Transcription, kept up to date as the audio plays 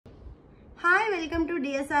Hi, welcome to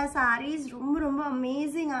DSR Sarees. ரொம்ப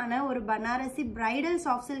amazing ஆன ஒரு Banarasi bridal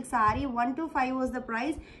soft silk saree 125 was the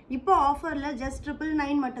price. இப்போ ஆஃபர்ல just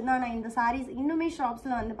 999 மட்டும் தான். நான் இந்த sarees இன்னுமே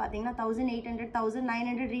ஷாப்ஸ்ல வந்து பாத்தீங்கன்னா 1800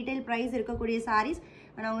 1900 ரீட்டைல் பிரைஸ் இருக்கக்கூடிய sarees.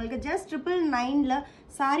 ஆனா உங்களுக்கு just 999ல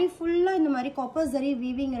saree ஃபுல்லா இந்த மாதிரி copper zari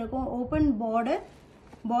weaving இருக்கும். Open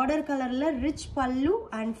border colorல rich pallu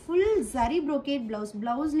and full zari brocade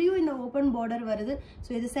blouse liyu in the open border varudhu. So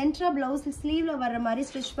idu centra blouse sleeve la varra mari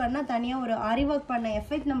stitch panna thaniya oru ari work panna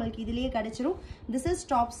effect namalku idiliye kadichirum. This is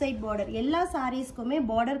top side border. Ella sarees kume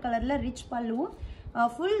border colorla rich pallu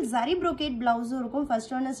full zari brocade blouse irukum.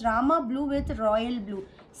 First one is rama blue with royal blue.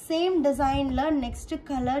 Same design la next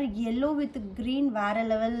color yellow with green vera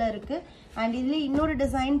level la irukku. And idile innoru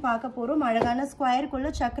design paaka porom alagana square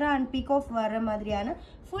kulla chakra and peacock varra madriyana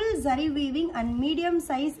full zari weaving and medium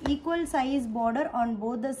size equal size border on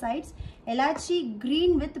both the sides. Elachi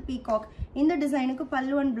green with peacock. In the design ku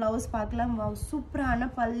pallu and blouse paakalam. Wow, super ana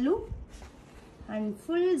pallu and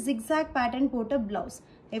full zigzag pattern pota blouse.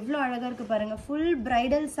 எவ்வளோ அழகா இருக்கு பாருங்க. full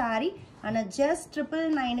bridal saree and just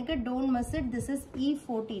 999 க்கு don't miss it. This is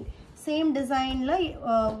E14. same designல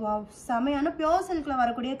செமையான pure silkல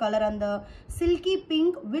வரக்கூடிய colour அந்த silky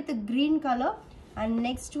pink with green color. And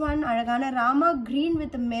next one அழகான Rama green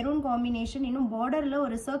with maroon combination. இன்னும் borderல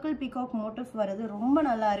ஒரு circle peacock motif வருது. ரொம்ப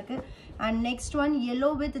நல்லா இருக்கு. And next one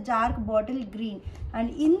yellow with dark bottle green. And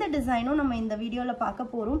இந்த டிசைனும் நம்ம இந்த வீடியோல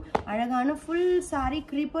பார்க்க போறோம். அழகான full saree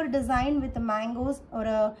creeper design with mangoes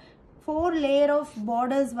ஒரு 4 layer of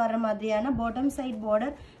borders வர மாதிரியான bottom side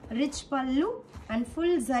border, rich pallu and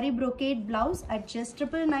full zari brocade blouse at just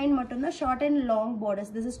 999 மட்டும் தான். short and long borders.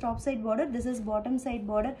 This is top side border, this is bottom side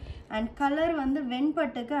border and color வந்து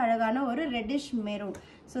வெண்பட்டுக்கு அழகான ஒரு reddish maroon.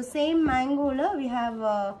 So same mango ல we have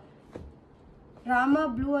Rama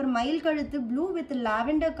blue or mile கழுத்து blue with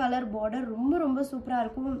lavender color border. ரொம்ப சூப்பரா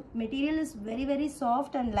இருக்கும். Material is very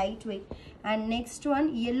soft and lightweight. And next one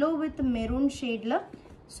yellow with maroon shade ல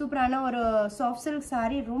சூப்பரான ஒரு soft silk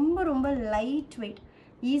saree. ரொம்ப lightweight.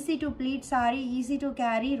 Easy to pleat saree, easy to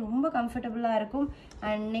carry, ரொம்ப comfortable-ஆ இருக்கும்.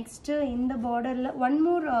 And next இந்த borderல one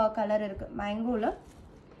more color இருக்கு mangoல.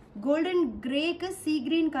 Golden grey-க்கு sea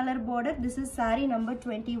green color border. This is saree number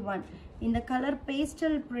 21. இந்த color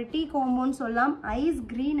pastel pretty combo சொல்லலாம். Ice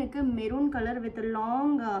green-க்கு maroon color with a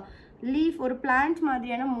long leaf ஒரு plant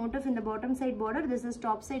மாதிரியான motif in the bottom side border. This is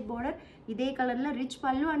top side border. இதே கலர்ல rich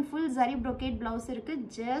pallu and full zari brocade blouse இருக்கு.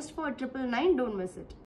 Just for 999. Don't miss it.